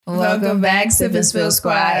Welcome back, Sip and Spill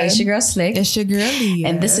Squad. It's your girl Slick. It's your girl Leah.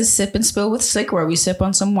 And this is Sip and Spill with Slick, where we sip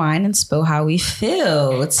on some wine and spill how we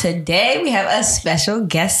feel. Today we have a special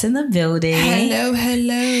guest in the building.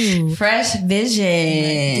 Hello. Fresh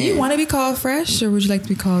Vision. Do you want to be called Fresh, or would you like to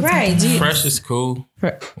be called Fresh is cool.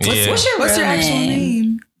 What's your actual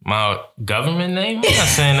name? My government name? I'm not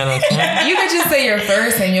saying that on camera. You could just say your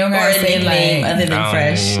first name. You don't gotta say name like other than I don't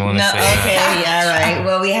Fresh. even wanna No, say okay, all right.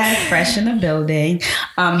 Well, we have Fresh in the building.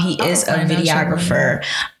 He is a videographer.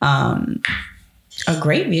 A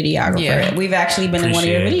great videographer. Yeah. We've actually been in one of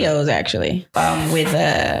your videos, with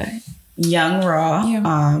Young Raw.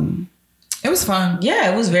 Yeah. It was fun.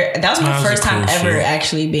 Yeah, it was that was my first time cool ever shoot.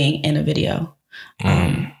 actually being in a video. So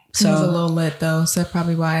it was a little lit though, so that's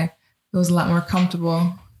probably why it was a lot more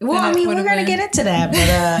comfortable. Well, I mean, we're going to get into that,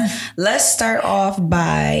 but let's start off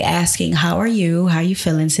by asking, how are you? How you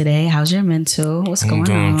feeling today? How's your mental? What's going on?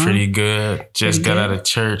 I'm doing pretty good. Just got out of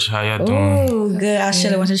church. How y'all doing? Oh, good. I should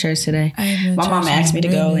have went to church today. My mom asked me to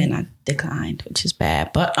go and I declined, which is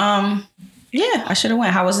bad. But yeah, I should have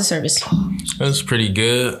went. How was the service? It was pretty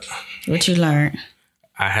good. What you learned?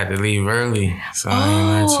 I had to leave early, so I didn't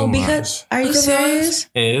learn too much. Are you serious?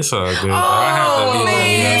 Yeah, it's all good. I had to leave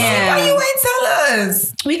early. Why you ain't tell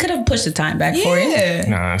us? We could have pushed the time back for you.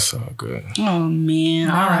 Nah, it's all good. Oh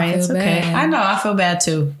man. All right. It's okay. bad. I know. I feel bad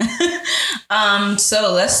too.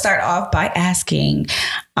 So let's start off by asking,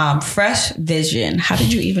 Fresh Vision. How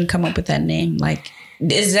did you even come up with that name? Like,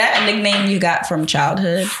 is that a nickname you got from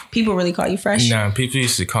childhood? People really call you Fresh? Nah, people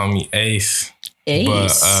used to call me Ace.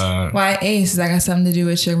 Ace. But Why Ace? Does that got something to do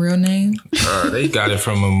with your real name? they got it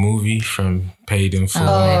from a movie from Paid in Full.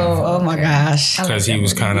 Oh my gosh. Because he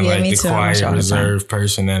was kind of like the quiet, reserved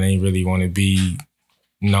person that ain't really want to be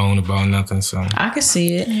known about nothing. So I could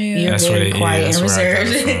see it. Yeah. You're that's very quiet and where I got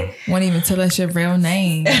reserved. it from. Won't even tell us your real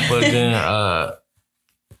name. But then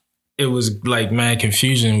it was like mad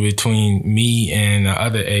confusion between me and the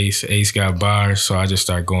other Ace. Ace got bars, so I just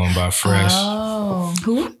started going by Fresh. Oh,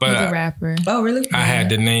 Who? he's But a rapper. Oh, really? I had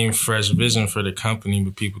the name Fresh Vision for the company,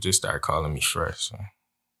 but people just started calling me Fresh. So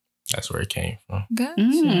that's where it came from.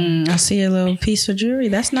 Gotcha. I see a little piece of jewelry.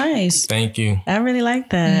 That's nice. Thank you. I really like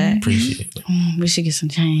that. Appreciate it. We should get some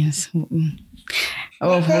chains.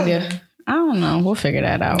 Oh, yeah. I don't know. We'll figure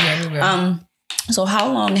that out. Yeah, we will. So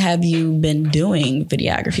how long have you been doing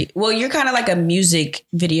videography? Well, you're kind of like a music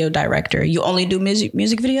video director. You only do music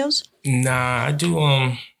videos? Nah, I do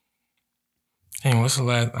what's the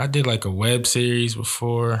last? I did like a web series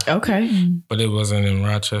before, Okay. but it wasn't in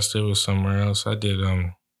Rochester. It was somewhere else. I did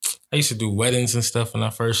I used to do weddings and stuff when I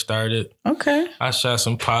first started. Okay. I shot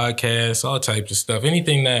some podcasts, all types of stuff.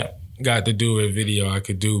 Anything that got to do with video I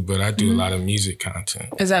could do, but I do a lot of music content.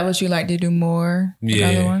 Is that what you like to do more than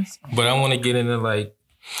other ones? But I want to get into like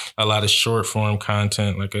a lot of short form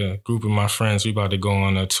content. Like a group of my friends, we about to go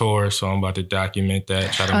on a tour, so I'm about to document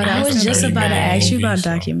that. Try to make I like was a just about to 30-minute ask you movie, about so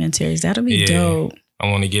documentaries. That'll be dope. I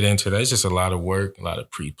want to get into that. It's just a lot of work, a lot of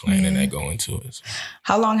pre-planning that go into it.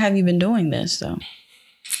 How long have you been doing this though?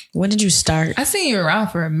 When did you start? I seen you around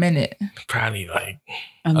for a minute. Probably like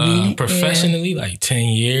A minute? professionally, like 10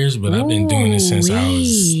 years, but I've been doing it since I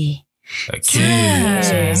was a kid. Yeah,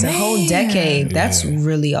 it's So, a whole decade. Yeah. That's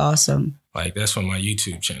really awesome. like that's when my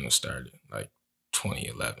YouTube channel started, like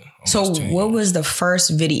 2011. So almost 10 what years. was the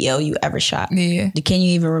first video you ever shot? Yeah. Can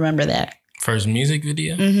you even remember that? First music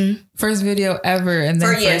video? Mm-hmm. First video ever, and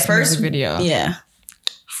then first music video. Yeah.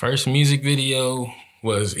 First music video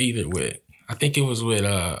was I think it was with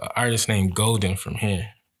an artist named Golden from here.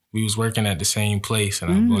 We was working at the same place,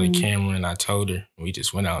 and I bought a camera and I told her. We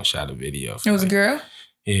just went out and shot a video. It was a like, girl?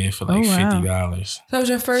 Yeah, for like wow. $50. So that was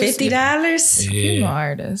your first $50? female Yeah.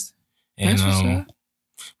 artist. And That's what's up.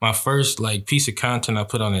 my first like piece of content I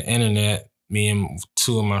put on the internet, me and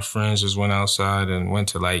two of my friends just went outside and went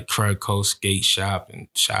to like Krug Coast Skate Shop and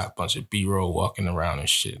shot a bunch of B-roll walking around and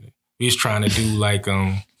shit. We was trying to do like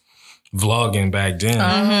vlogging back then,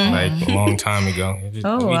 like a long time ago. We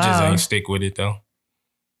just ain't stick with it though.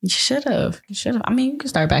 You should have. I mean, you can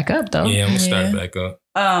start back up though. Yeah, I'm gonna start back up.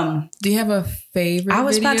 Do you have a favorite I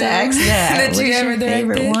was about to ask that. that What you is ever your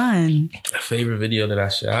favorite directed? one? A favorite video that I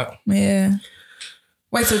shot? Yeah.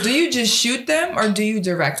 Wait, so do you just shoot them or do you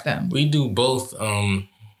direct them? We do both.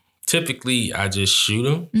 Typically, I just shoot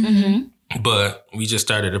them. Mm-hmm. But we just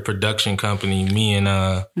started a production company, me and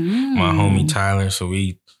my homie Tyler. So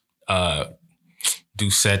we do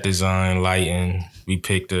set design, lighting. We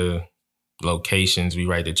pick the locations. We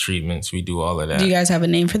write the treatments. We do all of that. Do you guys have a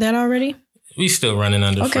name for that already? We still running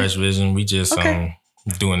under Okay. Fresh Vision. We just Okay.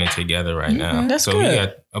 doing it together right now. That's so good. we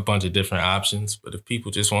got a bunch of different options. But if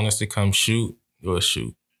people just want us to come shoot, we'll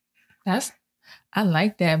shoot. I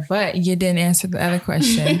like that, but you didn't answer the other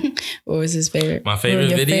question. What was his favorite? My favorite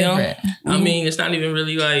video? Favorite? I mean, it's not even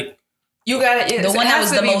really like... You got it. The one that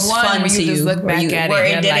was the most fun to you, look back at where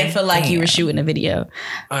it didn't like, feel like you were shooting a video.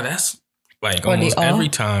 Oh, that's like almost every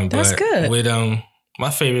time. But that's good. With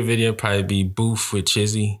my favorite video probably be Booth with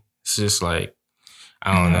Chizzy. It's just like,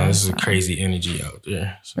 I don't know. This is a crazy energy out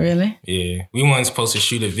there. So, really? Yeah. We weren't supposed to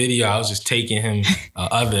shoot a video. I was just taking him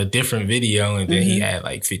a different video, and then he had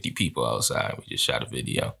like 50 people outside. We just shot a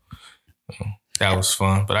video. So that was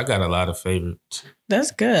fun. But I got a lot of favorites. That's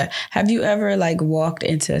good. Have you ever like walked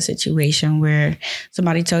into a situation where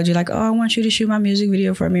somebody told you like, oh, I want you to shoot my music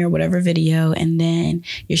video for me or whatever video, and then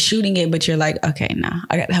you're shooting it, but you're like, okay, nah,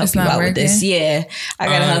 I gotta help you out with this. Yeah, I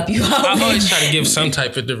gotta help you out. I always try to give some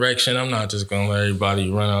type of direction. I'm not just gonna let everybody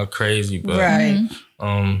run out crazy, but right.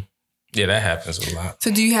 Yeah, that happens a lot. So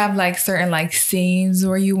do you have like certain like scenes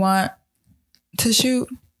where you want to shoot?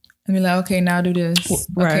 I mean, like, okay, now do this.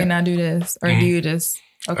 Right. Okay, now do this, or do this.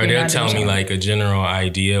 Okay, or they'll tell me like a general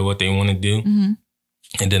idea what they want to do, and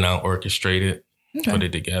then I'll orchestrate it, put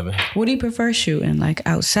it together. What do you prefer shooting? Like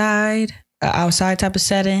outside type of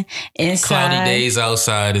setting, inside? Cloudy days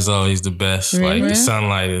outside is always the best. Really? Like the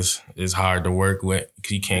sunlight is hard to work with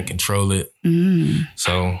because you can't control it.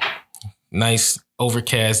 So nice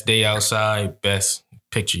overcast day outside, best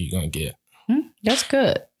picture you're gonna get. That's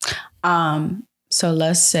good. So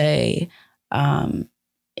let's say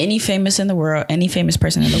any famous person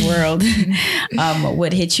in the world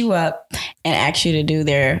would hit you up and ask you to do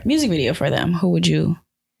their music video for them. Who would you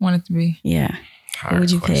want it to be? Yeah. Who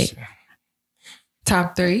would you pick?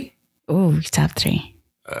 Top 3? Ooh, top 3.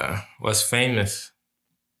 What's famous?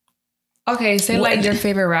 Okay, say like your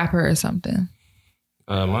favorite rapper or something.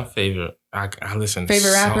 My favorite, I listen to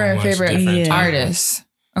favorite rapper and favorite artist. artists.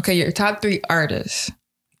 Okay, your top 3 artists.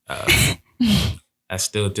 That's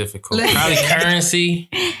still difficult. Probably Currency.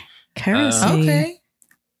 Okay.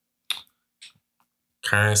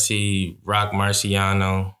 Currency, Rock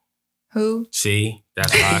Marciano. Who? See?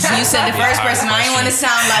 That's why I said you said the first person. I didn't want to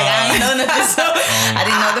sound like I didn't know nothing. So I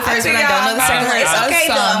didn't know the first one. I don't know the second one. It's okay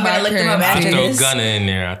though. I'm going to look them up after this. Throw Gunna in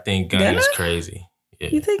there. I think Gunna is crazy. Yeah.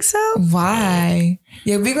 You think so? Why?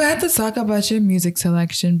 Yeah, we're going to have to talk about your music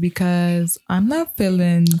selection because I'm not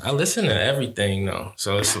feeling... I listen to everything though.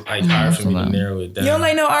 So it's like hard for me to narrow it down. You don't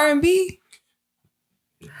like no R&B?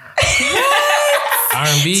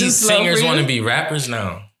 R&B singers want to be rappers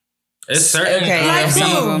now. It's certain like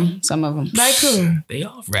R&B. Some of them. Like who? They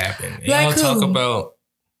all rapping. They like all who? talk about...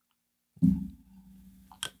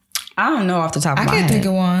 I don't know off the top of my head. I can't think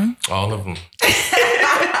of one. All of them.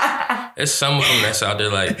 There's some of them that's out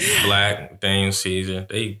there like Black, Dame Caesar.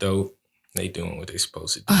 They dope. They doing what they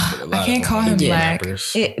supposed to do. But a lot I can't of call him Black.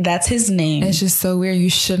 That's his name. It's just so weird. You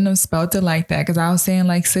shouldn't have spelled it like that because I was saying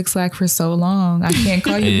like 6 Lack for so long. I can't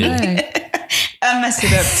call you Black. I messed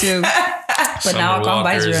it up too. But now I'll call him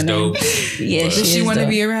by his real name. Yeah, does she want to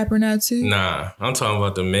be a rapper now too? Nah, I'm talking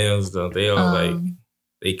about the males though. They all like,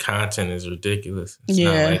 they content is ridiculous. It's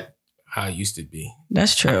not like how it used to be.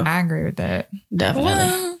 That's true. I agree with that. Definitely.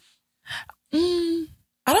 Well,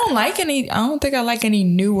 I don't think I like any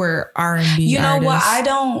newer R&B You know artists. what? I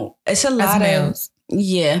don't. It's a lot of...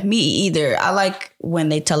 Yeah, me either. I like when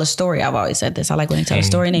they tell a story. I've always said this. I like when they tell a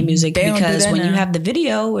story in their music because when you have the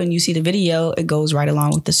video and you see the video, it goes right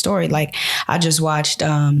along with the story. Like I just watched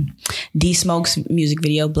D Smoke's music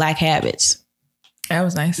video, Black Habits. That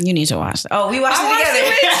was nice. You need to watch that. Oh, we watched it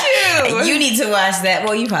together. With you. You need to watch that.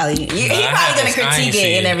 Well, he probably gonna critique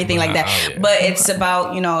it and everything like that. Oh, yeah. But it's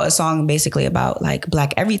about, a song basically about like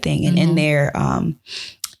Black everything. And in there,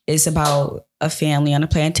 it's about a family on a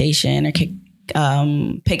plantation or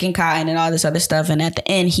picking cotton and all this other stuff. And at the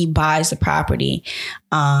end, he buys the property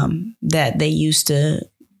that they used to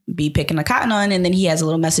be picking the cotton on. And then he has a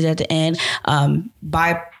little message at the end,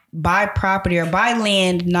 buy property or buy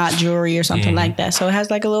land, not jewelry or something like that. So it has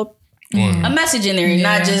like a little a message in there,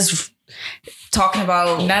 not just talking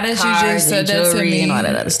about not that you just said that to me and all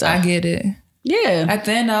that other stuff. I get it. Yeah. At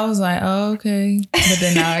the end, I was like, oh, okay. But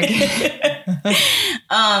then now I get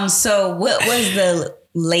it. So what was the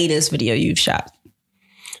latest video you've shot?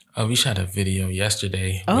 We shot a video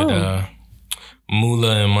yesterday with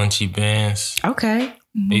Moolah and Munchie Bands. Okay.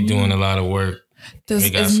 They doing a lot of work.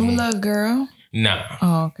 Is Moolah a girl? Nah.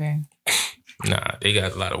 Oh, okay. Nah, they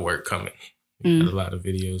got a lot of work coming. Got a lot of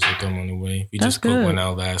videos with them on the way. We That's just put good. one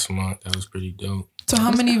out last month. That was pretty dope. So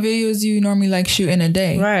how many videos do you normally like shoot in a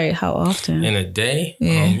day? Right. How often? In a day?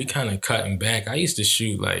 Yeah. We kind of cutting back. I used to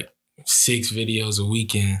shoot like 6 videos a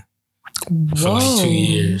weekend for Whoa. like 2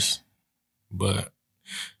 years. But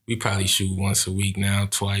we probably shoot once a week now,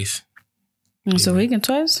 twice. Once a week and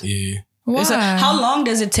twice? Yeah. Why? How long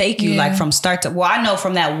does it take you, Yeah. like from start to? Well, I know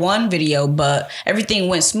from that one video, but everything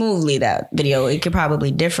went smoothly. That video, it could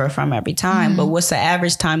probably differ from every time. But what's the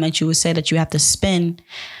average time that you would say that you have to spend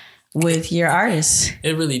with your artists?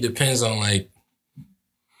 It really depends on like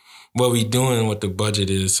what we doing, what the budget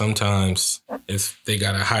is. Sometimes if they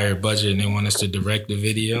got a higher budget and they want us to direct the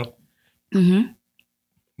video,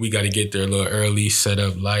 we got to get there a little early, set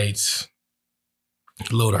up lights,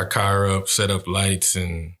 load our car up, set up lights,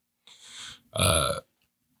 and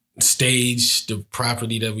stage the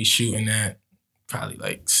property that we shooting at. Probably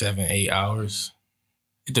like 7-8 hours.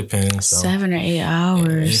 It depends. So. 7 or 8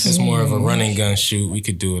 hours. If it's more of a run and gun shoot, we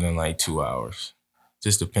could do it in like 2 hours.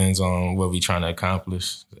 Just depends on what we trying to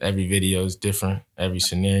accomplish. Every video is different. Every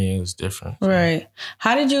scenario is different. Right.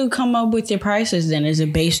 How did you come up with your prices then? Is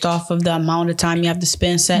it based off of the amount of time you have to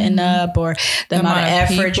spend setting up, or the amount of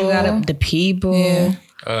effort you got, the people? Yeah.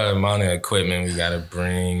 Amount of equipment we got to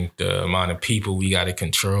bring, the amount of people we got to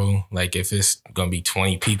control. Like if it's going to be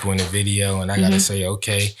 20 people in the video and I got to say,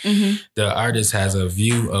 okay, the artist has a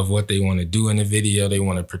view of what they want to do in the video. They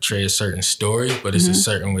want to portray a certain story, but it's a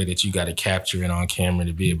certain way that you got to capture it on camera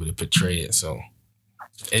to be able to portray it. So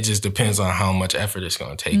it just depends on how much effort it's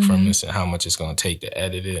going to take from us and how much it's going to take to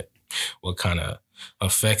edit it, what kind of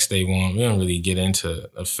effects they want. We don't really get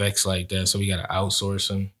into effects like that, so we got to outsource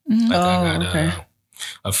them. Like I got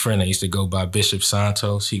a friend that used to go by Bishop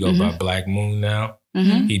Santos. He go by Black Moon now.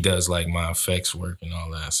 He does like my effects work and all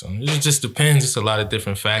that. So it just depends. It's a lot of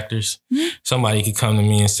different factors. Somebody could come to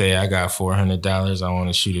me and say, I got $400. I want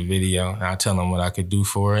to shoot a video. And I tell them what I could do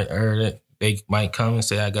for it. Or they might come and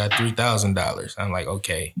say, I got $3,000. I'm like,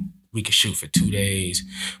 okay, we could shoot for 2 days.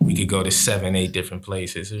 We could go to 7-8 different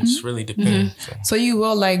places. It just really depends. So you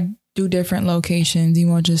will like do different locations. You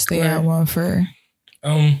won't just stay at one for...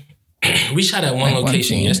 We shot at one Like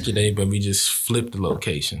location one yesterday, but we just flipped the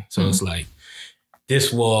location. So it's like,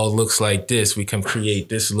 this wall looks like this. We can create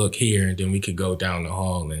this look here, and then we could go down the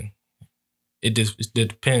hall. And it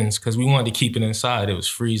depends, because we wanted to keep it inside. It was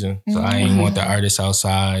freezing. So I didn't want the artists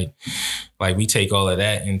outside. Like, we take all of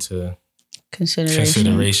that into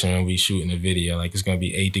consideration when we shooting a video. Like, it's going to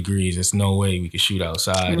be 8 degrees. There's no way we could shoot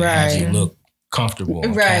outside and actually look comfortable.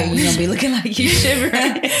 Right. You're going to be looking like you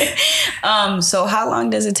shivering. So how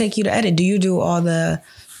long does it take you to edit? Do you do all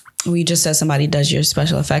we just said somebody does your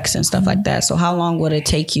special effects and stuff like that. So how long would it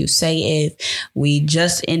take you? Say if we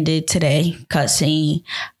just ended today, cut scene,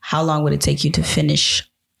 how long would it take you to finish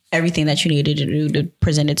everything that you needed to do to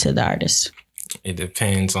present it to the artist? It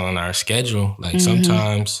depends on our schedule. Like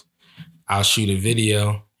sometimes I'll shoot a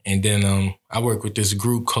video, and then I work with this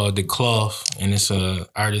group called The Cloth, and it's a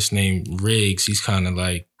artist named Riggs. He's kind of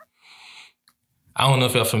like, I don't know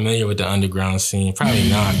if y'all familiar with the underground scene. Probably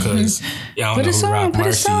not, because y'all don't know who Rock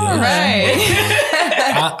Marcy is. Right.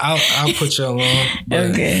 I'll put y'all on.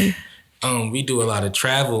 Okay. We do a lot of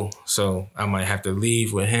travel, so I might have to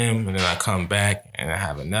leave with him, and then I come back and I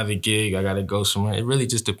have another gig. I got to go somewhere. It really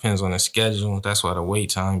just depends on the schedule. That's why the wait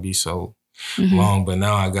time be so long. But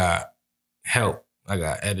now I got help. I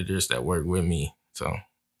got editors that work with me. So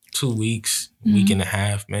 2 weeks, week and a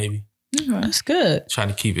half, maybe. That's good. Try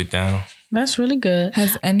to keep it down. That's really good.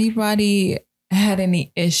 Has anybody had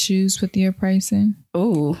any issues with your pricing?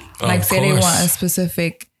 Ooh. Like say they want a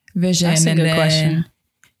specific vision. That's a good question.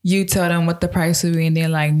 You tell them what the price would be and they're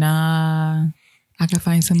like, nah, I can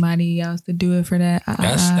find somebody else to do it for that.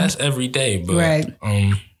 That's every day. But right.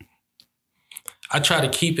 I try to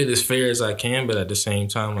keep it as fair as I can, but at the same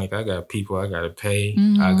time, like I got people I got to pay.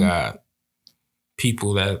 I got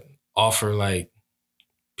people that offer like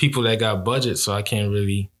people that got budget, so I can't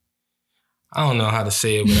really, I don't know how to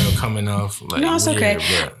say it without coming off like no, it's weird, okay.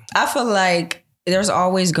 But I feel like there's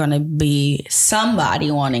always going to be somebody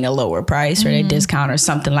wanting a lower price or a discount or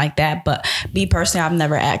something like that. But me personally, I've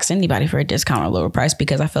never asked anybody for a discount or lower price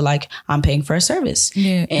because I feel like I'm paying for a service.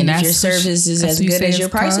 Yeah, and if your service is as good as your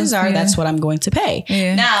prices are, that's what I'm going to pay.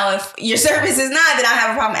 Yeah. Now, if your service is not, then I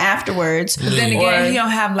have a problem afterwards. But then again, you don't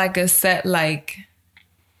have like a set like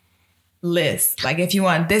list. Like if you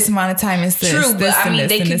want this amount of time, it's this. True, but I mean,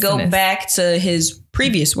 they could go back to his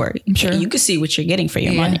previous work. Sure. You could see what you're getting for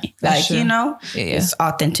your money. Like, you know, it's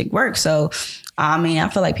authentic work. So, I mean, I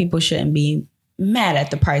feel like people shouldn't be mad at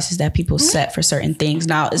the prices that people set for certain things.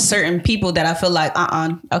 Now, certain people that I feel like,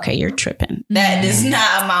 okay, you're tripping. That does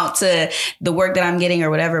not amount to the work that I'm getting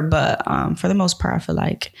or whatever. But for the most part, I feel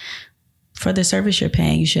like for the service you're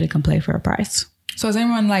paying, you shouldn't complain for a price. So has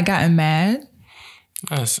anyone like gotten mad?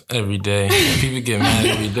 That's every day. People get mad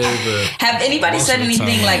every day, but have anybody said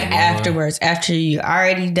anything like afterwards, after you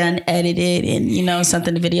already done edited and you know something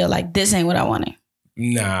in the video like this ain't what I wanted?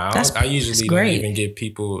 Nah, That's- I usually that's don't great. even get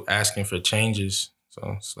people asking for changes.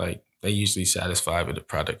 So it's like they usually satisfied with the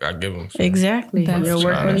product I give them. So. Exactly. That's Your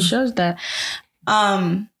work true. really shows that.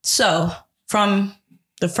 So from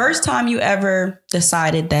the first time you ever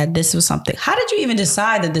decided that this was something, how did you even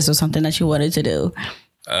decide that this was something that you wanted to do?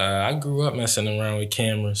 I grew up messing around with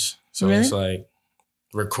cameras. So Really? it's like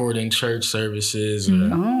recording church services or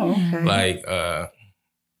Oh, okay. like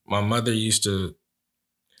my mother used to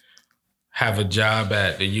have a job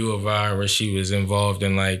at the U of I where she was involved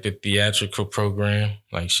in like the theatrical program.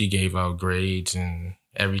 Like she gave out grades and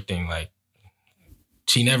everything. Like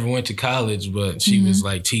she never went to college, but she was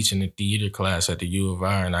like teaching a theater class at the U of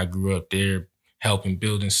I, and I grew up there helping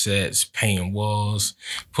building sets, painting walls,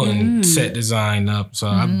 putting set design up. So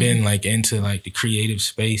I've been like into like the creative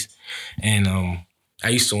space. And I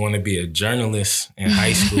used to want to be a journalist in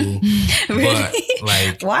high school. But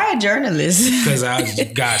like, why a journalist? because I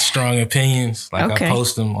got strong opinions. Like Okay. I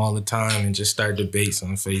post them all the time and just start debates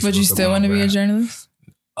on Facebook. But you still want to be a journalist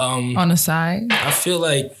on the side? I feel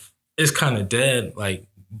like it's kind of dead. Like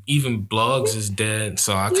even blogs is dead.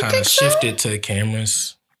 So I kind of shifted to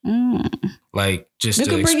cameras. Like just You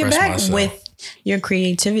to could bring it express back myself. with your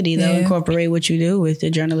creativity, though. Yeah. Incorporate what you do with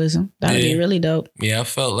your journalism. That would be Yeah. really dope. Yeah, I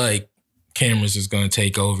felt like cameras is going to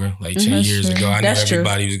take over. Like 10 That's years true. ago, I knew That's true.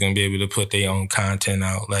 everybody was going to be able to put their own content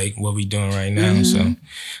out, like what we doing right now. So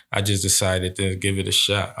I just decided to give it a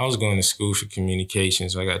shot. I was going to school for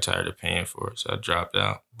communications. So I got tired of paying for it. So I dropped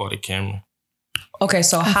out, bought a camera. Okay,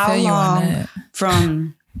 so I how feel you on long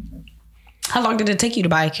that. how long did it take you to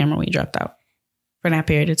buy a camera when you dropped out for that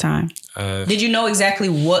period of time? Did you know exactly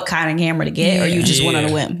what kind of camera to get, or you just went on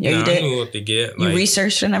a whim? Yeah, no, you I did. knew what to get. You Like,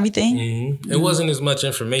 researched and everything. It wasn't as much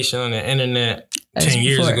information on the internet As 10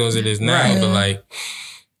 years before. ago as it is now, Right. but like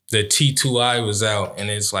the T2i was out and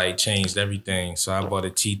it's like changed everything. So I bought a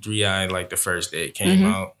T3i like the first day it came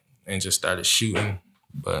out and just started shooting.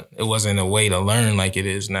 But it wasn't a way to learn like it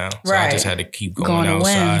is now. So I Right. just had to keep Going going to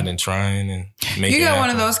outside win. and trying and making You it got one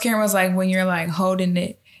of happen. those cameras like when you're like holding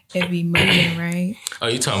it, it be moving, right? Oh,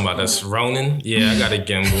 you talking about this Ronin? Yeah, I got a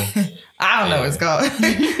gimbal. I don't know what it's called.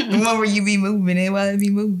 The one where you be moving it while it be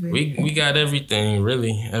moving. We got everything,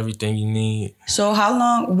 really. Everything you need. So how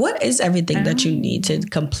long? What is everything that you need to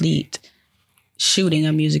complete shooting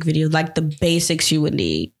a music video? Like the basics you would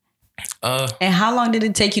need. And how long did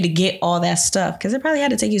it take you to get all that stuff? Because it probably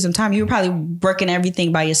had to take you some time. You were probably working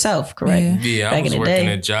everything by yourself, correct? Yeah, I Back was in the working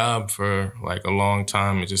day. a job for like a long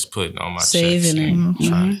time and just putting on my Saving checks it. and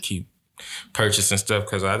trying to keep purchasing stuff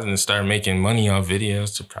because I didn't start making money on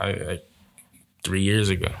videos to probably like 3 years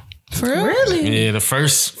ago. For real? Really? Yeah, the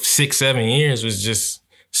first 6-7 years was just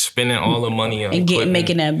spending all the money on And equipment.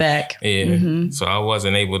 making that back. Yeah, so I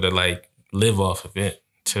wasn't able to like live off of it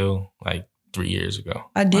till like 3 years ago.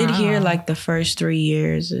 I did hear like the first 3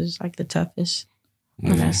 years is like the toughest.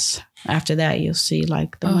 And that's after that you'll see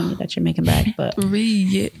like the money that you're making back. But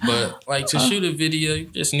Read it. But like to shoot a video, you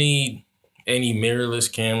just need any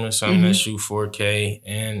mirrorless camera, something that shoot 4K,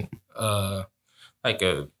 and like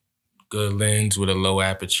a good lens with a low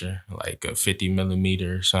aperture, like a 50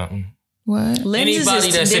 millimeter or something. What? lenses Anybody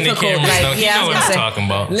is that's in the difficult. cameras, Like, know, you yeah, I know was what I'm gonna say, talking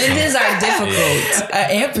about. lenses are difficult.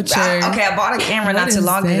 Aperture. Okay, I bought a camera not What too is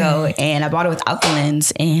long that? ago, and I bought it without the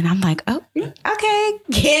lens, and I'm like, oh, okay,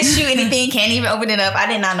 can't shoot anything, can't even open it up. I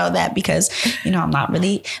did not know that because I'm not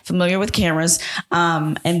really familiar with cameras.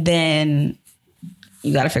 And then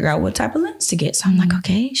you got to figure out what type of lens to get. So I'm like,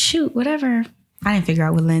 okay, shoot, whatever. I didn't figure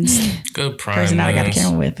out what lens. Good prime Person that I got the lens.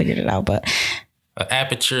 camera with figured it out, but An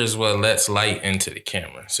aperture is what lets light into the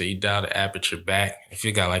camera. So you dial the aperture back. If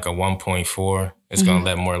you got like a 1.4, it's going to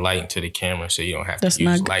let more light into the camera so you don't have That's to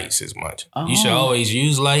use not- lights as much. You should always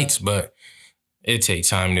use lights, but it takes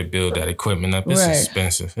time to build that equipment up. It's Right.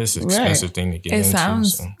 expensive. It's an expensive thing to get It into.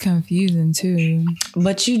 sounds so. confusing too.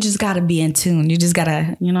 But you just got to be in tune. You just got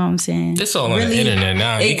to, you know what I'm saying? It's all on Really? the internet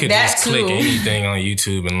now. You could that just click too. anything on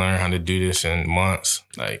YouTube and learn how to do this in months.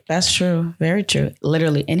 Like, That's true. Very true.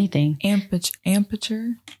 Literally anything.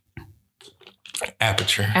 Aperture.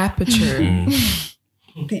 aperture. Aperture.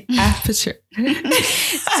 Mm. Aperture.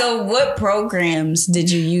 So what programs did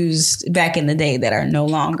you use back in the day that are no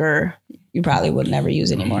longer, you probably would never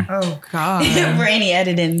use anymore? Oh God. For any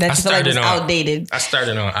editing that I you feel like was started on- outdated. I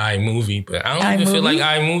started on iMovie, but I don't even feel like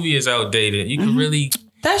iMovie is outdated. You can really...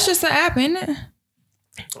 That's just an app, isn't it?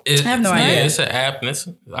 I have no idea. It's an app. It's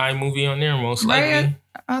iMovie on there most Right? likely.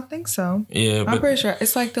 I think so. Yeah, I'm but pretty sure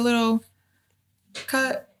it's like the little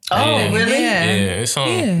cut. Oh, Yeah. really? Yeah. yeah, it's on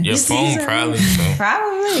Yeah. your You see phone something? probably. So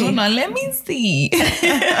Probably. Hold on, let me see.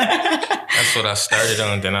 that's what I started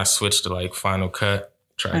on. Then I switched to like Final Cut.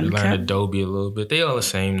 Tried Final to learn Cut. Adobe a little bit. They all the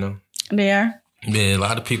same though. They are. Yeah, a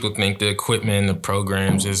lot of people think the equipment and the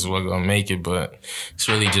programs is what gonna make it, but it's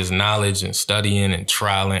really just knowledge and studying and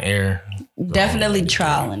trial and error. Definitely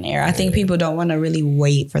trial and error. I think people don't want to really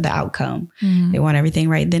wait for the outcome. They want everything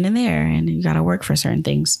right then and there, and you got to work for certain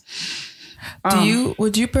things.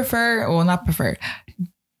 Would you prefer, well, not prefer,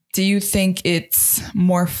 do you think it's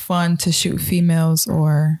more fun to shoot females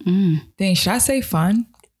or, should I say fun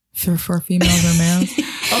for females or males?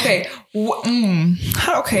 Okay. How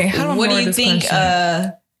do you think?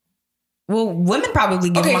 Well, women probably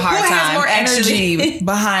give them a hard time. Who has more energy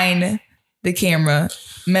behind the camera,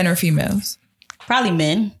 men or females? Probably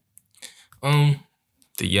men. The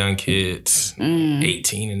young kids,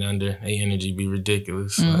 18 and under, their energy be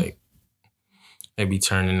ridiculous. Like they be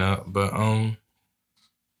turning up, but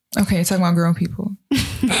okay, talking about grown people.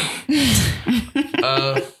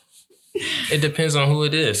 It depends on who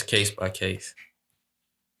it is, case by case.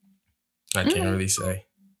 I can't really say.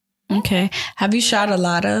 Okay. Have you shot a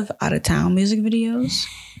lot of out of town music videos?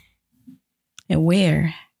 And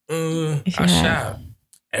where? I shot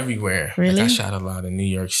everywhere. Really? Like I shot a lot in New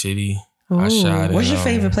York City. Ooh, I shot what's in, your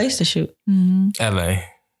favorite place to shoot? LA.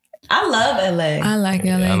 I love LA. I like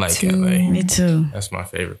LA I like too. LA. Me too. That's my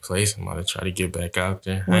favorite place. I'm about to try to get back out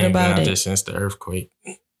there. What I ain't about been out it? there since the earthquake.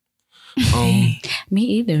 Me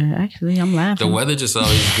either. Actually, I'm laughing. The weather just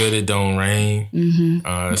always good. It don't rain.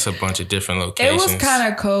 It's a bunch of different It locations. was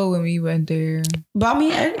kind of cold when we went there. But I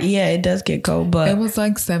mean, yeah, it does get cold, but It was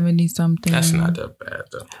like 70 something. That's not that bad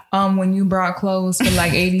though. When you brought clothes for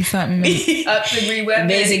like 80 something up degree weather.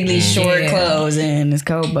 basically short Yeah. clothes and it's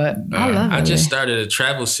cold. But I love it. I just started a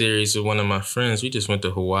travel series with one of my friends. We just went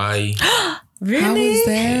to Hawaii. Really? How was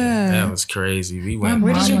that? That was crazy. We went.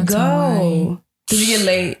 Where did you Mama go? Hawaii. Did you get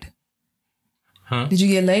laid? Huh? Did you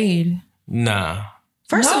get laid? Nah.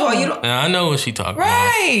 First of all, you don't. Nah, I know what she talking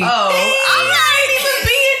Right. I'm not even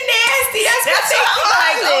being nasty. That's what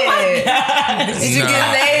I like. Did you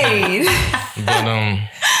get laid? But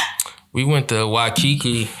we went to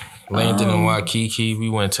Waikiki, landed in Waikiki. We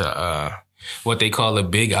went to what they call the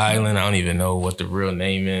Big Island. I don't even know what the real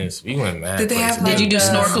name is. We went mad. Did they have, places. like, Did you do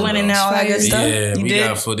snorkeling and all that good stuff? Yeah, You we did?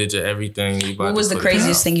 got footage of everything. What was the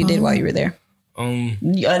craziest thing you did while you were there? thing?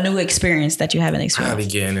 A new experience that you haven't Probably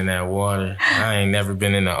experienced. getting in that water. I ain't never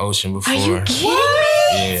been in the ocean before. Are you kidding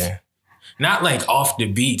me? Yeah. Not like off the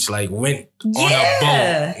beach, like went on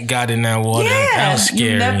Yeah. a boat, got in that water. That was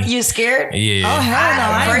scary. You scared? Yeah. Oh, hell no.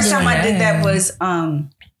 I ain't First time doing I did that. that was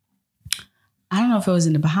I don't know if it was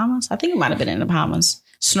in the Bahamas. I think it might have been in the Bahamas.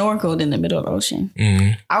 Snorkeled in the middle of the ocean.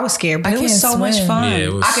 Mhm. I was scared, but I it was can't so much swim. fun. Yeah,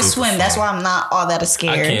 it was I can super swim. That's fun. why I'm not all that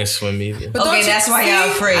scared. I can't swim either. But don't Okay, you- that's why y'all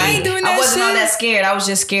see, afraid. I ain't doing that wasn't all shit. that scared. I was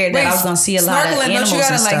just scared that I was gonna see a lot of snorkeling, animals don't you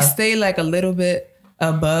gotta and like stuff. stay like a little bit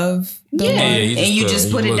above the Yeah. water? And you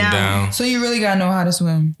just put it look down. So you really gotta know how to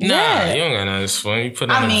swim. Nah, Yeah. you don't got nothing to swim. You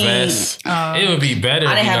put I on a mean, vest. It would be better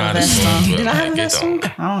I if didn't you know have how a to vest swim. on. but, Did I have a like, it vest on?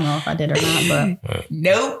 don't- I don't know if I did or not, but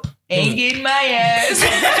Nope. Ain't getting my ass.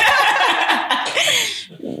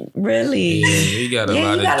 really. Yeah, we got a Yeah,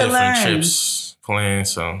 lot you of gotta different learn. trips planned,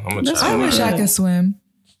 so I'm gonna That's try. I to wish learn. I could swim.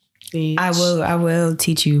 I will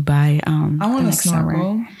teach you by I want to next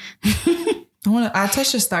summer. snorkel. I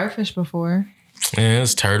touched a starfish before. Yeah,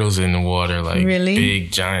 there's turtles in the water, like Really?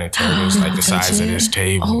 big giant turtles, like the size of this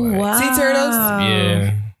table. Oh like, wow. Sea turtles?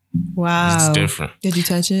 Yeah, Wow. it's different. Did you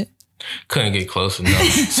touch it? Couldn't get close enough.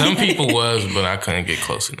 Some people was, but I couldn't get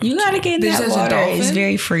close enough. You gotta get in Did you that touch a water. It's dolphin?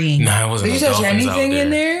 very freeing. Nah, it wasn't. Did you no touch dolphins out anything there. in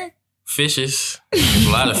there? Fishes. There's a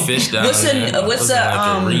lot of fish down What's there. what's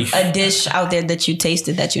Wasn't reef. a dish out there that you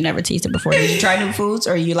tasted that you never tasted before? Did you try new foods,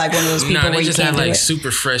 or are you like one of those people Nah, where they you just can't had do like it? super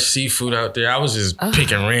fresh seafood out there. I was just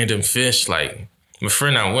picking random fish. Like my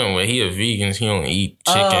friend I went with, he a vegan. He don't eat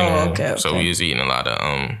chicken. okay, So okay. we was eating a lot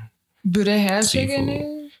of Do they have Seafood. chicken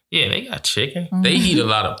there? Yeah, they got chicken. They eat a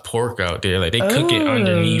lot of pork out there. Like they cook it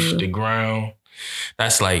underneath the ground.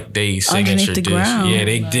 That's like they signature Underneath the dish. ground. Yeah,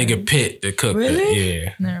 they dig a pit to cook Really? it.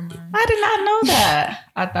 Yeah. Never mind. I did not know that.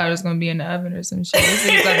 I thought it was gonna be in the oven or some shit. This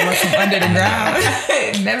is like from under the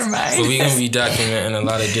ground. Never mind. So we gonna be documenting a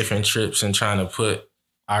lot of different trips and trying to put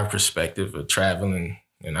our perspective of traveling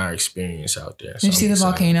and our experience out there. Did you see I'm the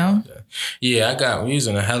excited volcano? about that. Yeah, we was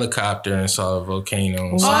in a helicopter and saw a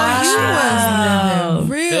volcano. So Wow.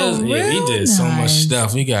 Real, yeah, we did so much nice.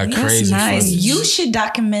 stuff. We got That's crazy. nice. footage. You should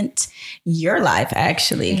document your life.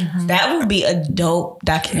 Actually, that would be a dope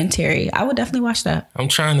documentary. I would definitely watch that. I'm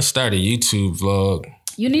trying to start a YouTube vlog.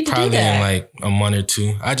 You need to do Probably that. in like a month or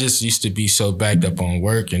two. I just used to be so backed up on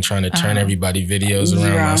work and trying to turn everybody videos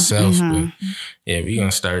around Yeah. myself. But yeah, we're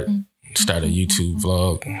gonna start a YouTube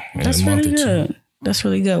vlog in That's a month really or two. good. That's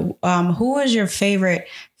really good. Who was your favorite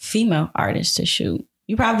female artist to shoot?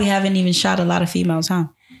 You probably haven't even shot a lot of females, huh?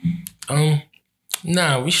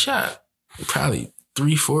 Nah, we shot probably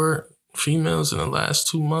 3-4 females in the last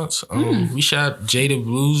 2 months. We shot Jada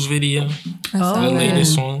Blue's video, the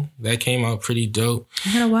latest one. That came out pretty dope.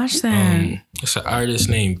 I gotta watch that. It's an artist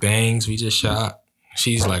named Bangs. We just shot.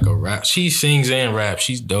 She's like a rap. She sings and raps.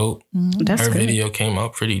 She's dope. That's Her good. video came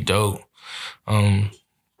out pretty dope.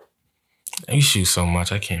 We shoot so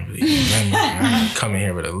much, I can't really remember. I'm coming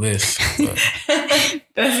here with a list. But.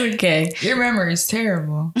 That's okay. Your memory is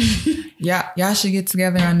terrible. Y'all should get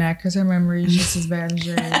together on that because her memory is just as bad as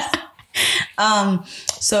yours.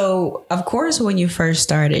 So of course, when you first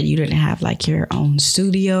started, you didn't have like your own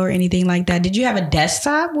studio or anything like that. Did you have a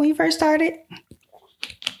desktop when you first started?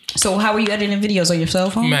 So how were you editing videos on your cell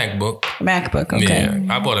phone? MacBook. Okay.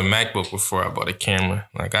 Yeah, I bought a MacBook before I bought a camera.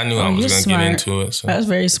 Like I knew I was gonna smart. get into it. So. That was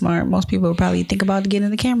very smart. Most people would probably think about getting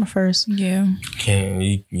the camera first. Yeah.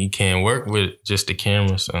 You can't work with just the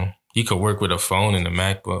camera, so you could work with a phone and a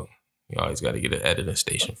MacBook. You always got to get an editing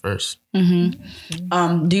station first.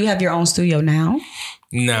 Mm-hmm. Do you have your own studio now?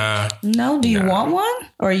 Nah. No? Do you want one?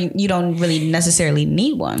 Or you don't really necessarily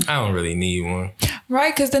need one? I don't really need one.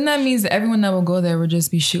 Right, because then that means that everyone that will go there will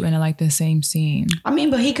just be shooting at like the same scene. I mean,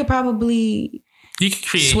 but he could probably... You can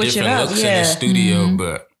create switch different looks in the studio,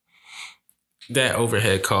 but that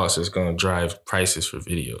overhead cost is going to drive prices for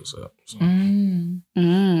videos up. So.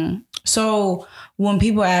 So when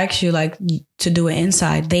people ask you like to do it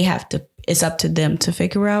inside, they have to. It's up to them to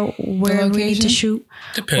figure out where we need to shoot.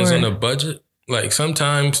 Depends on the budget. Like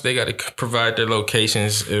sometimes they got to provide their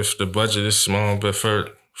locations if the budget is small. But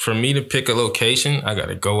for me to pick a location, I got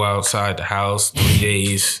to go outside the house 3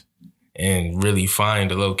 days and really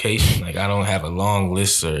find a location. Like I don't have a long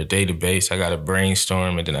list or a database. I got to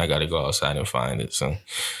brainstorm and then I got to go outside and find it. So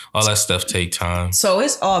all that stuff take time. So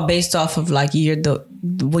it's all based off of like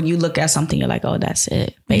when you look at something, you're like, oh, that's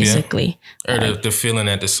it, basically. Yeah. Or the feeling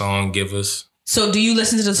that the song give us. So do you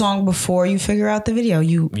listen to the song before you figure out the video?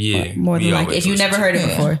 More than like if you never heard it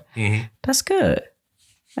before. Mm-hmm. That's good.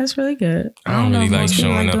 That's really good. I don't really like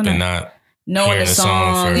showing up and not knowing the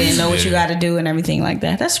song and know what you got to do and everything like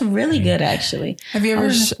that. That's really good, actually. Have you ever?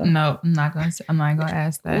 No, I'm not gonna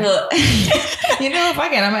ask that. Look. You know, if I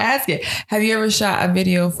can, I'm gonna ask it. Have you ever shot a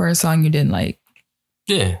video for a song you didn't like?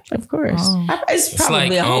 Yeah, of course. It's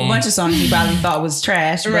probably like, a whole bunch of songs you probably thought was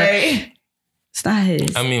trash, but right? It's not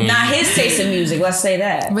his. I mean, not his taste in music. Let's say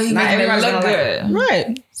that. But not everybody look good,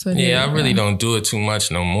 right? So yeah, I really don't do it too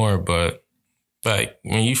much no more, but. Like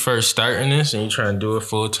when you first starting this and you trying to do it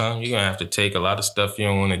full time, you're gonna have to take a lot of stuff you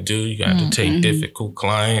don't want to do. You're gonna have to take difficult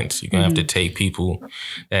clients. You're gonna have to take people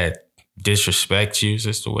that disrespect you.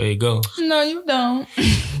 That's the way it goes. No, you don't.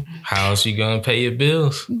 How else you gonna pay your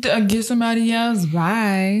bills? Get somebody else.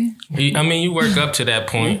 Bye. I mean, you work up to that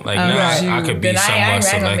point. Like now, I could be somewhat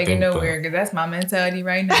selective. I ain't gonna make it nowhere because that's my mentality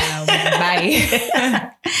right now. Bye.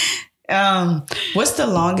 What's the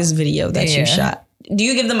longest video that you shot? Do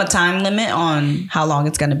you give them a time limit on how long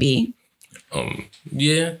it's going to be?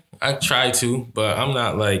 Yeah, I try to, but I'm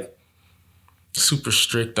not like super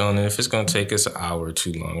strict on it. If it's going to take us an hour or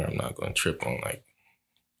too longer, I'm not going to trip on like,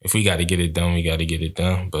 if we got to get it done, we got to get it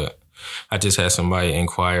done. But I just had somebody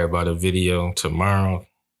inquire about a video tomorrow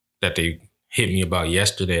that they hit me about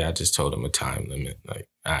yesterday. I just told them a time limit. Like,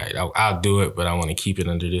 all right, I'll do it, but I want to keep it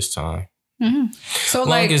under this time. Mm-hmm. So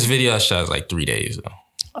longest video I shot is like 3 days though.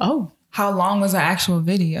 Oh. How long was the actual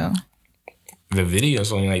video? The video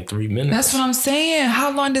is only like 3 minutes. That's what I'm saying.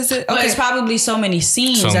 How long does it? Okay, it's probably so many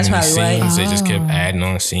scenes. That's probably right. They just kept adding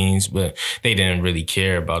on scenes, but they didn't really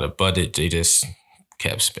care about a budget. They just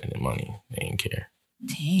kept spending money. They didn't care.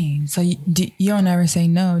 Dang. So you don't ever say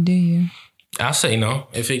no, do you? I'll say no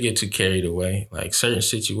if it get too carried away. Like certain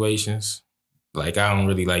situations, like I don't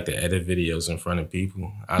really like to edit videos in front of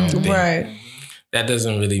people. I don't think that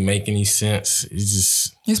doesn't really make any sense. It's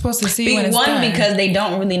just you're supposed to see when it's done. Because they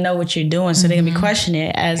don't really know what you're doing, so they're gonna be questioning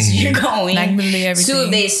it as you're going. Like literally everything. So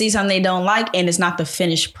if they see something they don't like and it's not the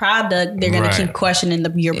finished product, they're gonna keep questioning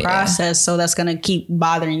your process. So that's gonna keep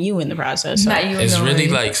bothering you in the process. So. Not you. It's really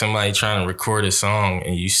like somebody trying to record a song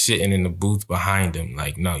and you sitting in the booth behind them.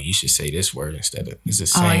 Like, no, you should say this word instead of. It's the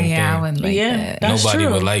same thing. I wouldn't like that. Nobody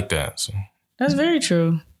would like that. So that's very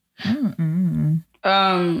true.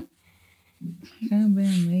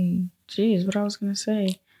 Jeez, what I was gonna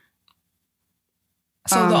say.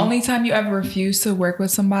 So the only time you ever refuse to work with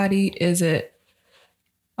somebody is it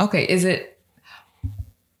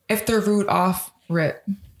if they're rude off rip?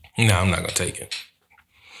 No, I'm not gonna take it.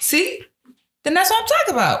 See? Then that's what I'm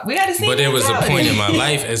talking about. We got to see. But there was a point in my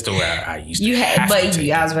life as to where I used to. I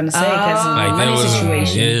was gonna say because like that was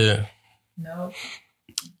situation. Yeah. No.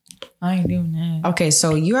 I ain't doing that. Okay,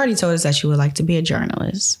 so you already told us that you would like to be a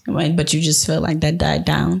journalist, right? But you just feel like that died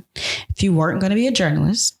down. If you weren't going to be a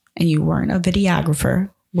journalist and you weren't a videographer,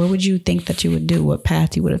 what would you think that you would do? What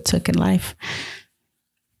path you would have took in life?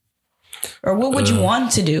 Or what would you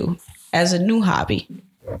want to do as a new hobby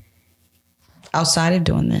outside of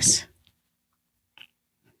doing this?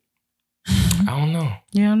 I don't know.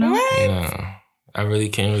 You don't know? No, I really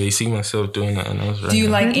can't really see myself doing nothing else right Do you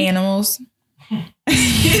now. like animals?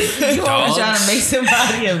 You always trying to make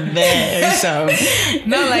somebody a vet or so.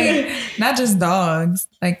 No, like not just dogs,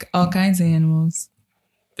 like all kinds of animals.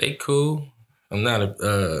 They cool. I'm not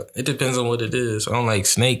it depends on what it is. I don't like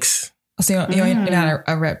snakes. So you're not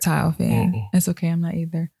a reptile fan. Mm-mm. That's okay. I'm not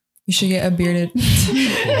either. You should get a bearded.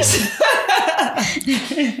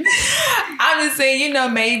 I'm just saying,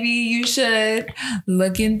 maybe you should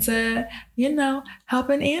look into,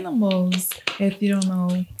 helping animals if you don't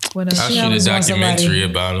know what else. I shoot a documentary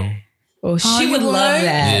about them. Oh, she would love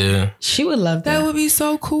that. Yeah. She would love that. That would be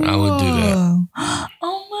so cool. I would do that.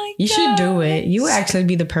 Oh my God. You should do it. You would actually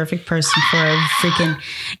be the perfect person for a freaking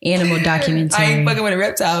animal documentary. I ain't fucking with a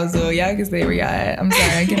reptile, so y'all can stay where y'all at. I'm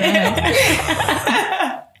sorry.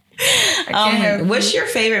 I can't. What's your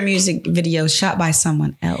favorite music video shot by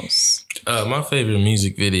someone else? My favorite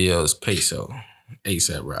music video is Peso,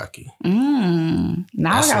 A$AP Rocky. Now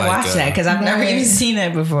That's I gotta like, watch that because I've never even seen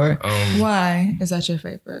that before. Why is that your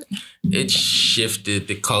favorite? It shifted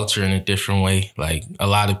the culture in a different way. Like a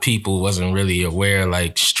lot of people wasn't really aware,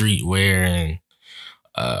 like streetwear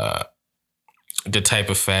and the type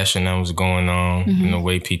of fashion that was going on and the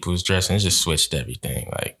way people was dressing. It just switched everything.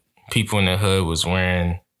 Like people in the hood was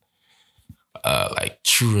wearing like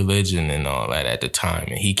True Religion and all that at the time,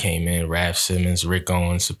 and he came in, Raph Simmons, Rick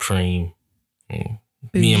Owens, Supreme. And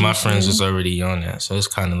me and my friends was already on that, so it's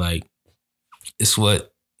kind of like it's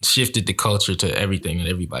what shifted the culture to everything that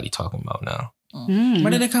everybody talking about now.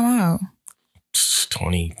 When did it come out?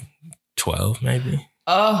 2012 maybe.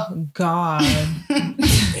 Oh God,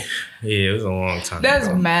 Yeah, it was a long time that's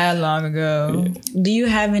ago. mad long ago. Yeah. Do you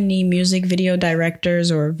have any music video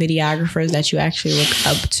directors or videographers that you actually look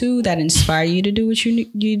up to that inspire you to do what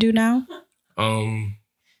you do now?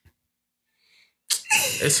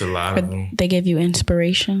 It's a lot of them. They give you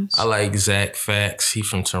inspirations? I like Zach Fax. He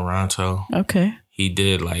from Toronto. Okay. He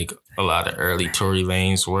did like a lot of early Tory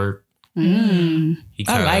Lanez work. He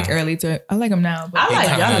I like early to. I like him now. But I like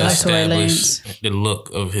kinda Tory established Lanez. the look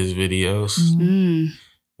of his videos.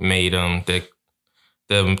 Made the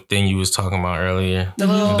thing you was talking about earlier. The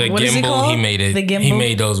little, The what is it gimbal, called? he made it. The gimbal? He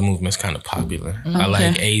made those movements kind of popular. I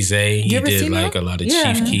like Aze. He ever did seen like that? a lot of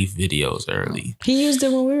Yeah. Chief Keef videos early. He used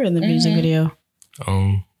it when we were in the music video.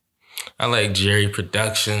 I like Jerry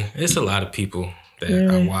Production. It's a lot of people that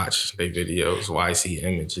I watch their videos. YC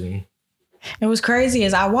Imaging. And what's crazy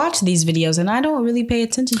is I watch these videos and I don't really pay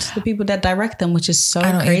attention to the people that direct them, which is so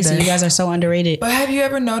I don't crazy. either. You guys are so underrated. But have you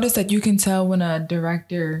ever noticed that you can tell when a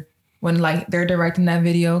director, when like they're directing that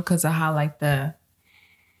video because of how like I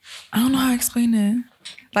don't know how to explain it.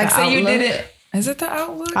 Like The say you outlook? did it. Is it the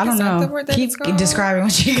outlook? I don't Is that know. the word that Keep it's called? describing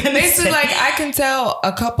what you're going to Basically, say. like I can tell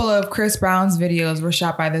a couple of Chris Brown's videos were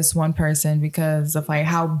shot by this one person because of like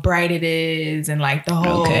how bright it is and like the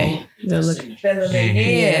whole Okay. yeah,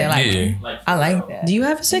 like I like that. Do you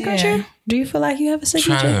have a signature? Yeah. Do you feel like you have a Trying to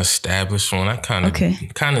signature? establish one. I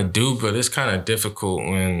kind of do, but it's kind of difficult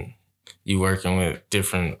when you working with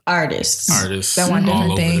different Artists. That want all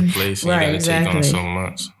different over the things. place. And Right, you gotta take on exactly. so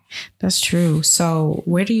much. That's true. So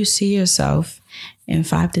where do you see yourself in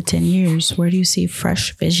 5 to 10 years? Where do you see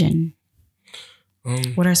Fresh Vision?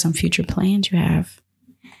 What are some future plans you have?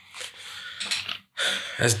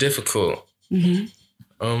 That's difficult. I'm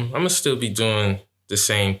gonna still be doing the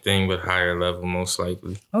same thing but higher level, most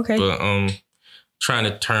likely. Okay. But trying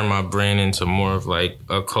to turn my brand into more of like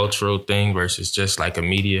a cultural thing versus just like a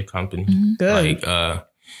media company. Good. Like I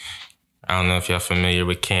don't know if y'all familiar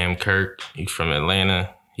with Cam Kirk. He's from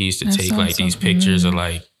Atlanta. He used to That take sounds like so these pictures of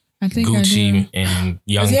like I think I Gucci do. and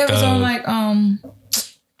Young Does he have his own Thug.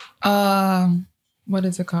 like what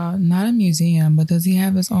is it called? Not a museum, but does he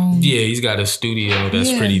have his own? Yeah, he's got a studio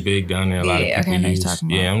that's Yeah. pretty big down there. A lot Yeah, of people okay, I know use. what you're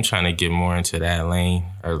talking about. Yeah, I'm trying to get more into that lane.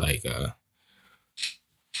 Or like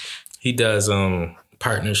he does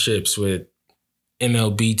partnerships with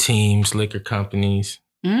MLB teams, liquor companies.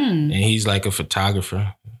 And he's like a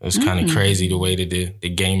photographer. It's kind of crazy the way that the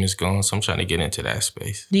game is going. So I'm trying to get into that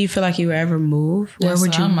space. Do you feel like you would ever move? Where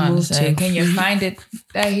would you move to? Can you find it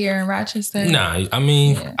here in Rochester? Nah, I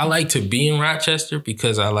mean, I like to be in Rochester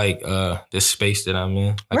because I like the space that I'm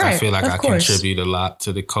in. Like I feel like I contribute a lot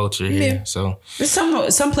to the culture here. So there's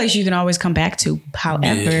some place you can always come back to.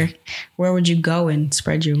 However, where would you go and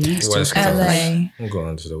spread your wings to? LA. I'm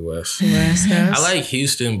going to the West. I like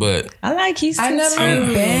Houston, but I like Houston. I've never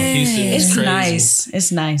been. Houston is It's crazy. nice.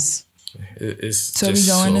 It's nice. It's So just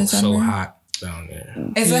we going this so summer? hot down there.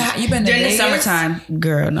 You been During the Vegas? summertime,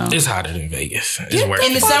 girl, no. It's hotter than Vegas. It's worse.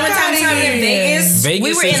 In the summertime in Vegas, Vegas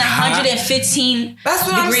we were in is hot. 115 That's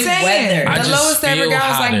what I'm degree saying. weather. I The just lowest I ever feel got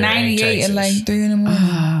was like hotter in 98 at like Texas. 3 in the morning.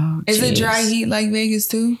 Oh, Is it jeez. dry heat like Vegas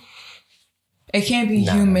too? It can't be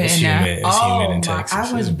Nah, humid it's in there. humid. It's humid in Texas.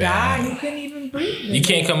 I was It's bad. dying. You couldn't even breathe. You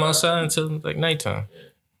can't come outside until like nighttime.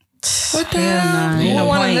 What the Hell hell? nah, Who ain't no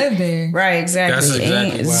want to point. live there? Right, exactly. That's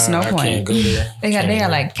exactly It's why no I can't point. go there. They got Can't go.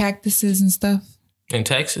 like cactuses and stuff. In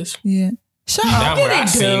Texas. Yeah. Shut Not up. where Yeah, I they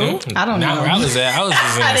seen do. them. I don't Not know. where I was at. I was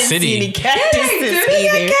just in I the didn't city. see any cactuses They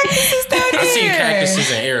got either. cactuses down I seen there.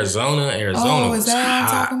 cactuses in Arizona. Arizona Oh, was is that what I'm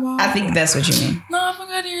hot. talking about? I think that's what you mean. No, I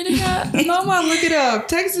forgot here. They got. No, I'm gonna look it up.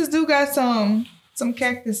 Texas do got some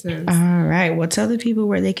cactuses. All right. Well, tell the people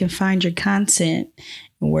where they can find your content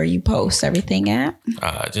and where you post everything at.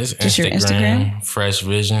 Just your Instagram? Fresh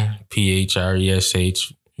Vision.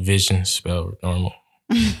 PHRESH Vision spelled normal.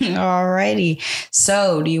 Alrighty.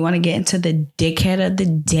 So, do you want to get into the dickhead of the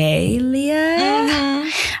day, Leah?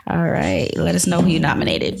 All right. Let us know who you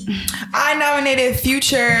nominated. I nominated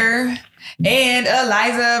Future and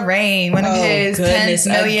Eliza Reign, one of his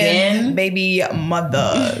 10 million again? baby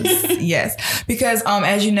mothers. Yes, because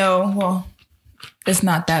as you know, well, it's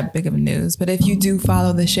not that big of news, but if you do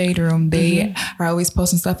follow the Shade Room, they are always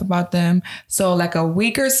posting stuff about them. So like a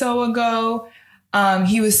week or so ago,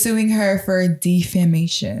 he was suing her for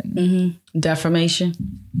defamation. Defamation.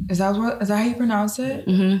 Is that how you pronounce it?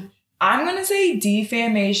 I'm gonna say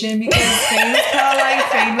defamation because famous call like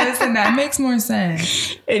famous, and that makes more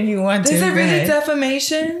sense. If you want to. Is it go really ahead.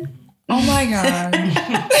 defamation? Oh my god!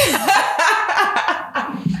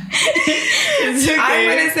 I'm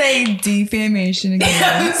gonna say defamation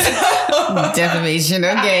again. Defamation.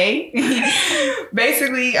 Okay.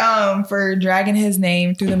 Basically, for dragging his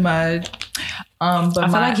name through the mud. But I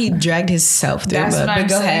feel like he dragged himself through That's it. what But I'm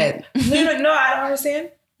go saying. ahead. No, I don't understand.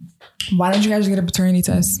 Why don't you guys get a paternity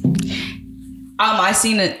test? I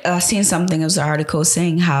seen something. It was an article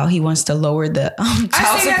saying how he wants to lower the child seen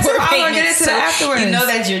that too. support I'm gonna payments. get into that afterwards. You know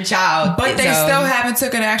that's your child, But they so still haven't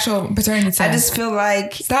took an actual paternity test. I just feel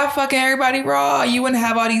like Stop fucking everybody raw. You wouldn't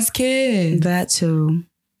have all these kids. that too.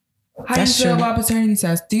 How do you That's feel true. about paternity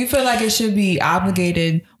tests? Do you feel like it should be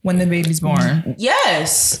obligated when the baby's born?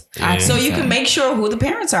 Yes. Yeah. So you can make sure who the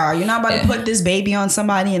parents are. You're not about to put this baby on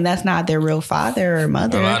somebody and that's not their real father or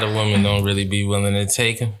mother. A lot of women don't really be willing to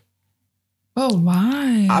take him. Oh,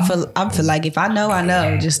 why? I feel like if I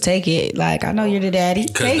know, just take it. Like I know you're the daddy.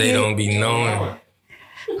 Because Take they it. don't be knowing.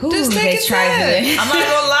 Just take it it. I'm not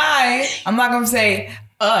gonna lie. I'm not gonna say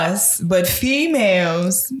us, but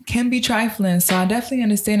females can be trifling. So I definitely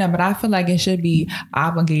understand that. But I feel like it should be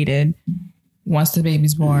obligated once the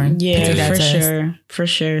baby's born. to take that test. For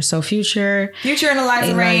sure. So Future. Future and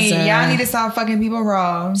Eliza Reign, Eliza. y'all need to stop fucking people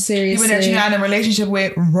raw. Seriously. People that you're not in a relationship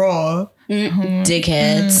with raw.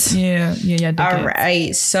 Dickheads. Yeah. All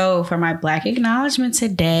right. So for my Black acknowledgement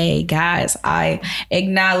today, guys, I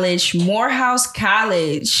acknowledge Morehouse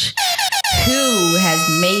College, who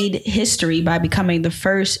has made history by becoming the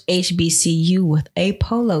first HBCU with a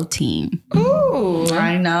polo team. Ooh.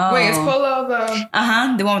 I know. Wait, it's polo the...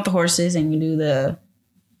 The one with the horses and you do the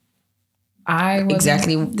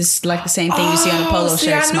exactly this like the same thing you see on the polo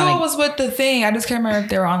shirts. I knew it was with the thing. I just can't remember if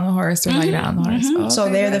they were on the horse or like not on the horse. Oh, So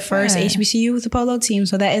okay, they're the that's first right. HBCU with the polo team.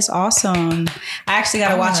 So that is awesome. I actually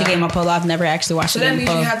got to watch a game of polo. I've never actually watched So a that game of means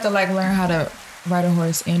polo. you have to like learn how to ride a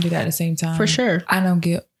horse and do that at the same time. For sure. I don't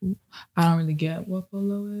really get what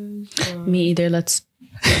polo is. Me either. Let's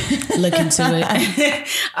look into it.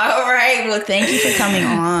 All right. Well, thank you for coming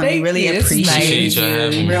on. Thank Really you. It's appreciate nice. you. Appreciate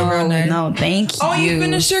you having me. No, thank you. Oh, you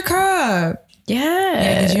finished your cup.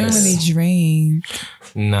 Yeah. Because you don't really drink.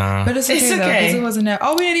 Nah. But it's okay, It's though, okay. because it wasn't that.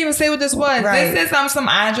 Oh, we didn't even say what this was. Right. This is some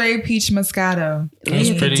Andre Peach Moscato. It's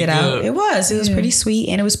You pretty picked it out. good. It was pretty sweet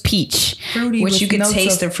and it was peach, Fruity which with you could notes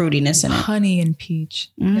taste the of fruitiness in it. honey and peach.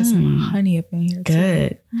 There's some honey up in here. Too.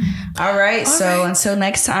 Good. All right. So until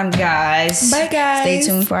next time, guys. Bye, guys. Stay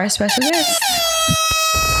tuned for our special guest.